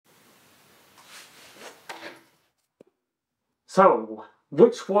So,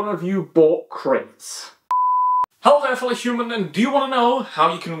 which one of you bought crates? Hello there, fellow human, and do you want to know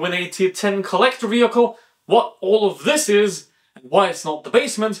how you can win a tier 10 collector vehicle, what all of this is, and why it's not the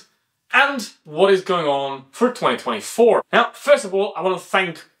basement, and what is going on for 2024? Now, first of all, I want to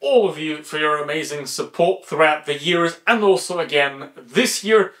thank all of you for your amazing support throughout the years, and also again this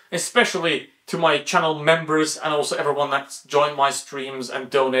year, especially to my channel members, and also everyone that's joined my streams and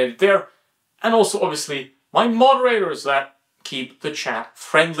donated there, and also obviously my moderators that keep the chat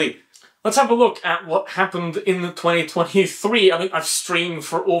friendly. Let's have a look at what happened in 2023. I mean, I've streamed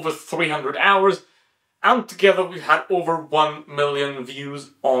for over 300 hours, and together we've had over 1 million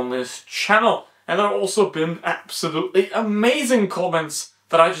views on this channel. And there have also been absolutely amazing comments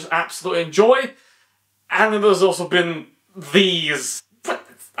that I just absolutely enjoy. And then there's also been these. But,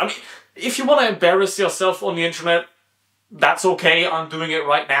 I mean, if you want to embarrass yourself on the internet, that's okay, I'm doing it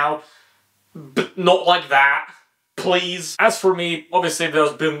right now. But not like that. Please. As for me, obviously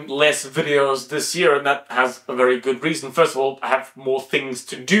there's been less videos this year, and that has a very good reason. First of all, I have more things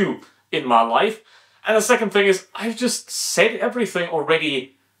to do in my life. And the second thing is, I've just said everything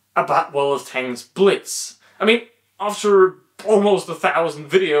already about World of Tanks Blitz. I mean, after almost 1,000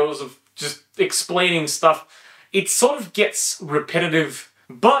 videos of just explaining stuff, it sort of gets repetitive.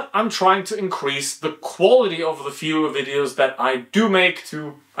 But I'm trying to increase the quality of the few videos that I do make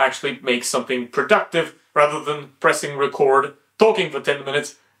to actually make something productive, rather than pressing record, talking for 10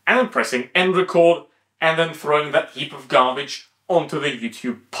 minutes, and then pressing end record, and then throwing that heap of garbage onto the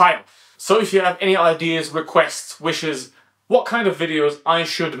YouTube pile. So if you have any ideas, requests, wishes, what kind of videos I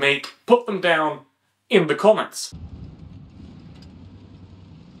should make, put them down in the comments.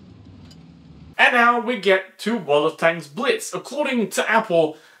 And now we get to World of Tanks Blitz. According to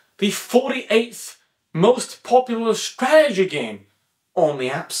Apple, the 48th most popular strategy game on the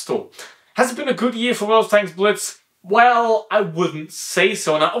App Store. Has it been a good year for World of Tanks Blitz? Well, I wouldn't say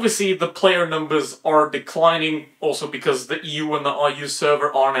so. Now, obviously, the player numbers are declining, also because the EU and the RU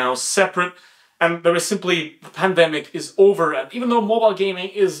server are now separate, and there is simply, the pandemic is over, and even though mobile gaming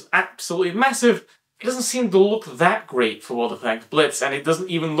is absolutely massive, it doesn't seem to look that great for World of Tanks Blitz, and it doesn't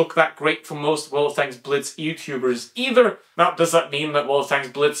even look that great for most World of Tanks Blitz YouTubers either. Now, does that mean that World of Tanks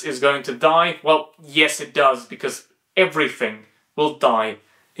Blitz is going to die? Well, yes it does, because everything will die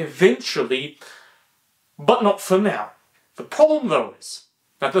eventually, but not for now. The problem, though, is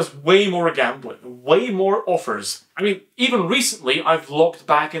that there's way more gambling, way more offers. I mean, even recently, I've logged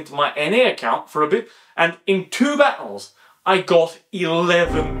back into my NA account for a bit, and in 2 battles, I got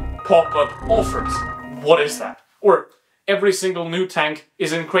 11 pop-up offers. What is that? Or every single new tank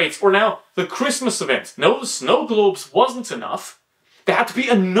is in crates. Or now, the Christmas event. No, the snow globes wasn't enough. There had to be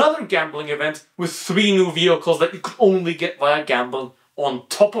another gambling event with 3 new vehicles that you could only get via gambling on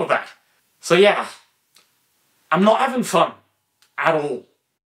top of that. So yeah, I'm not having fun at all.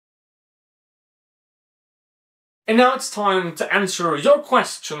 And now it's time to answer your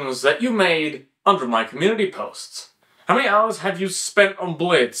questions that you made under my community posts. How many hours have you spent on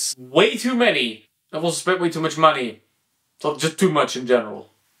Blitz? Way too many. I've also spent way too much money. So just too much in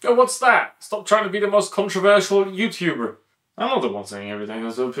general. Oh, what's that? Stop trying to be the most controversial YouTuber. I'm not the one saying everything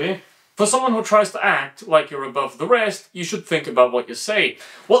that's OP. For someone who tries to act like you're above the rest, you should think about what you say.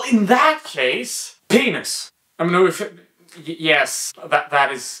 Well, in that case, penis. I mean, if it, yes,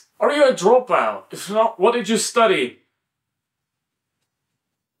 that is. Are you a dropout? If not, what did you study?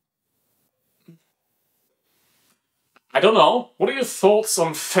 I don't know. What are your thoughts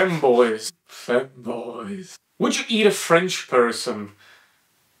on femboys? Femboys. Would you eat a French person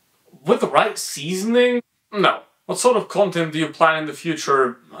with the right seasoning? No. What sort of content do you plan in the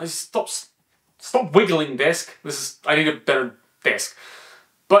future? Stop wiggling, desk. I need a better desk.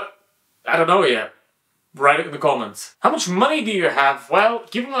 But, I don't know yet. Write it in the comments. How much money do you have? Well,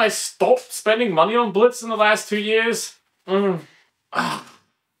 given that I stopped spending money on Blitz in the last 2 years,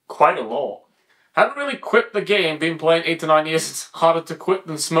 quite a lot. Haven't really quit the game, been playing 8 to 9 years, it's harder to quit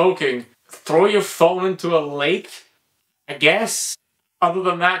than smoking. Throw your phone into a lake, I guess. Other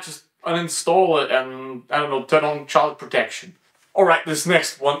than that, just uninstall it and, I don't know, turn on child protection. Alright, this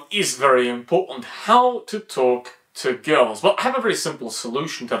next one is very important. How to talk to girls. Well, I have a very simple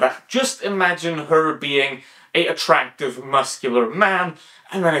solution to that. Just imagine her being an attractive, muscular man,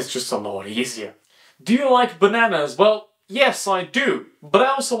 and then it's just a lot easier. Do you like bananas? Well, yes, I do, but I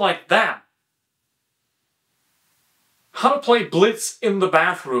also like that. How to play Blitz in the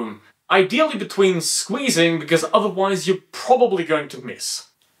bathroom. Ideally between squeezing, because otherwise you're probably going to miss.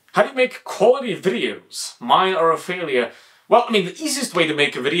 How do you make quality videos? Mine are a failure. Well, I mean, the easiest way to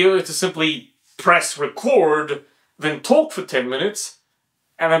make a video is to simply press record, then talk for 10 minutes,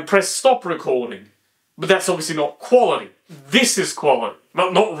 and then press stop recording. But that's obviously not quality. This is quality.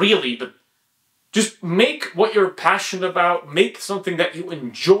 Well, not really, but just make what you're passionate about, make something that you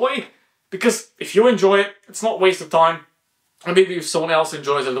enjoy, because if you enjoy it, it's not a waste of time. And maybe if someone else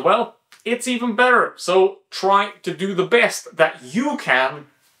enjoys it as well, it's even better. So try to do the best that you can.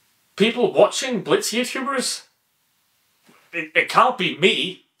 People watching Blitz YouTubers, it can't be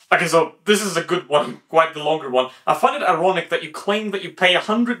me. Okay, so this is a good one, quite the longer one. I find it ironic that you claim that you pay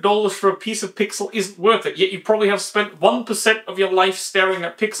 $100 for a piece of pixel isn't worth it, yet you probably have spent 1% of your life staring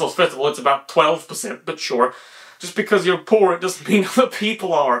at pixels. First of all, it's about 12%, but sure. Just because you're poor, it doesn't mean other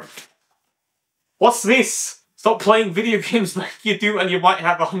people are. What's this? Stop playing video games like you do and you might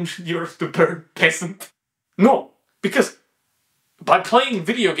have €100 to burn, peasant. No, because by playing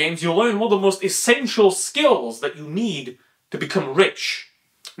video games, you'll learn one of the most essential skills that you need to become rich.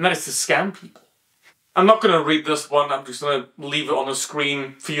 And that is to scam people. I'm not going to read this one, I'm just going to leave it on the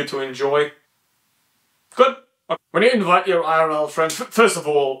screen for you to enjoy. Good. When you invite your IRL friends, first of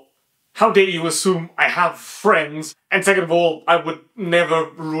all, how dare you assume I have friends? And second of all, I would never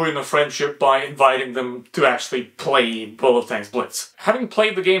ruin a friendship by inviting them to actually play World of Tanks Blitz. Having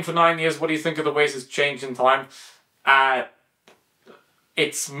played the game for 9 years, what do you think of the ways it's changed in time?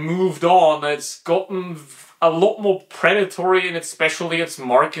 It's moved on, it's gotten a lot more predatory, and especially its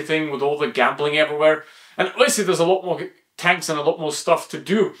marketing with all the gambling everywhere. And obviously there's a lot more tanks and a lot more stuff to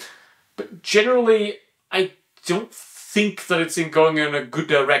do. But generally, I don't think that it's going in a good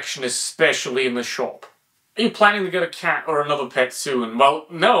direction, especially in the shop. Are you planning to get a cat or another pet soon? Well,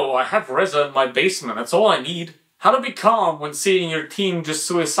 no, I have Reza in my basement, that's all I need. How to be calm when seeing your team just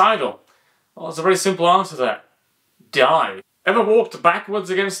suicidal? Well, it's a very simple answer to that. Die. Ever walked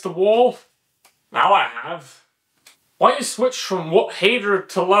backwards against the wall? Now I have. Why you switch from what hater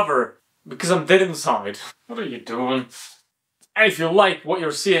to lover? Because I'm dead inside. What are you doing? And if you like what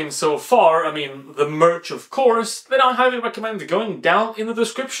you're seeing so far, I mean the merch of course, then I highly recommend going down in the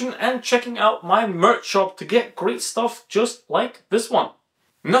description and checking out my merch shop to get great stuff just like this one.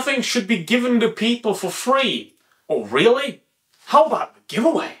 Nothing should be given to people for free. Oh really? How about the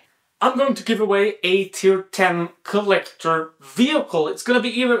giveaway? I'm going to give away a tier 10 collector vehicle. It's going to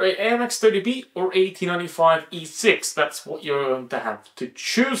be either a AMX30B or a T95 E6. That's what you're going to have to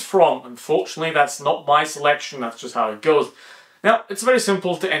choose from. Unfortunately, that's not my selection. That's just how it goes. Now, it's very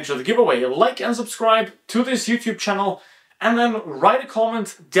simple to enter the giveaway. Like and subscribe to this YouTube channel, and then write a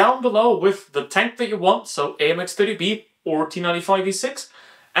comment down below with the tank that you want, so AMX30B or T95 E6,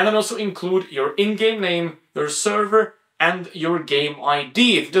 and then also include your in-game name, your server, and your game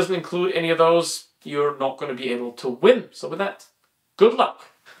ID. If it doesn't include any of those, you're not going to be able to win. So with that, good luck.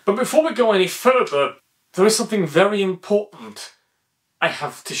 But before we go any further, there is something very important I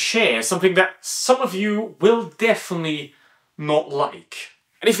have to share. Something that some of you will definitely not like.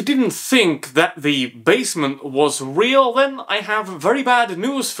 And if you didn't think that the basement was real, then I have very bad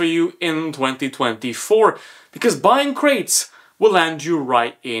news for you in 2024. Because buying crates will land you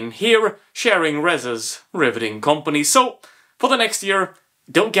right in here, sharing Reza's riveting company. So, for the next year,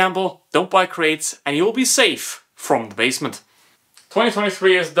 don't gamble, don't buy crates, and you'll be safe from the basement.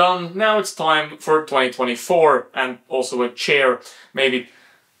 2023 is done, now it's time for 2024, and also a chair, maybe.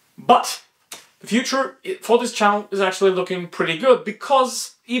 But the future for this channel is actually looking pretty good,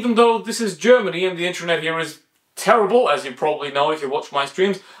 because even though this is Germany and the internet here is terrible, as you probably know if you watch my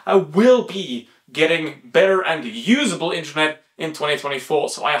streams, I will be getting better and usable internet in 2024,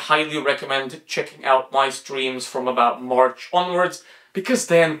 so I highly recommend checking out my streams from about March onwards, because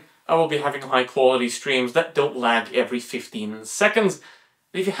then I will be having high quality streams that don't lag every 15 seconds.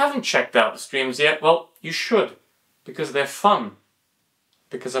 If you haven't checked out the streams yet, well, you should, because they're fun,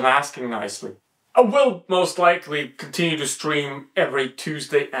 because I'm asking nicely. I will most likely continue to stream every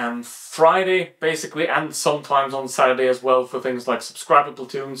Tuesday and Friday, basically, and sometimes on Saturday as well for things like subscriber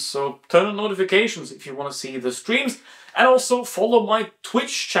platoons, so turn on notifications if you want to see the streams. And also follow my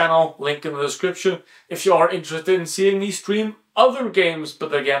Twitch channel, link in the description, if you are interested in seeing me stream other games,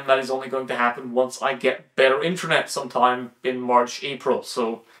 but again, that is only going to happen once I get better internet sometime in March, April.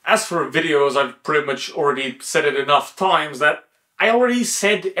 So, as for videos, I've pretty much already said it enough times that I already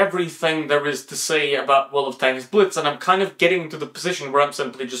said everything there is to say about World of Tanks Blitz, and I'm kind of getting to the position where I'm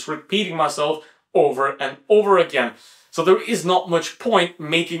simply just repeating myself over and over again. So there is not much point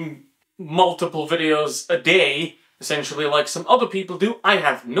making multiple videos a day, essentially like some other people do. I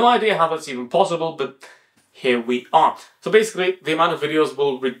have no idea how that's even possible, but here we are. So basically, the amount of videos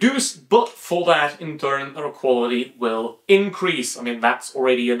will reduce, but for that, in turn, our quality will increase. I mean, that's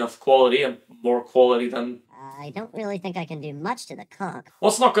already enough quality, and more quality than I don't really think I can do much to the comp.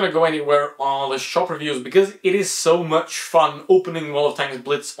 Well, it's not going to go anywhere on the shop reviews because it is so much fun opening World of Tanks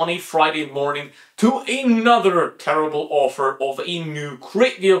Blitz on a Friday morning to another terrible offer of a new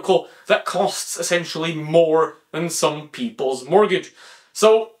crate vehicle that costs essentially more than some people's mortgage.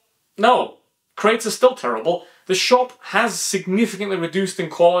 So, no, crates are still terrible. The shop has significantly reduced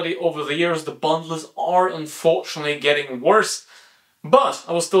in quality over the years. The bundles are unfortunately getting worse. But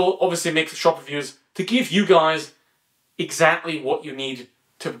I will still obviously make the shop reviews to give you guys exactly what you need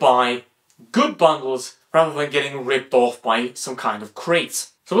to buy good bundles rather than getting ripped off by some kind of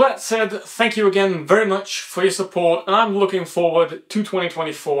crates. So with that said, thank you again very much for your support, and I'm looking forward to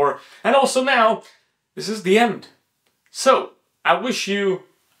 2024. And also now, this is the end. So, I wish you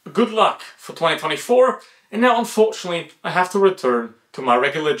good luck for 2024, and now unfortunately I have to return to my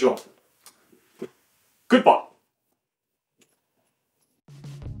regular job. Goodbye.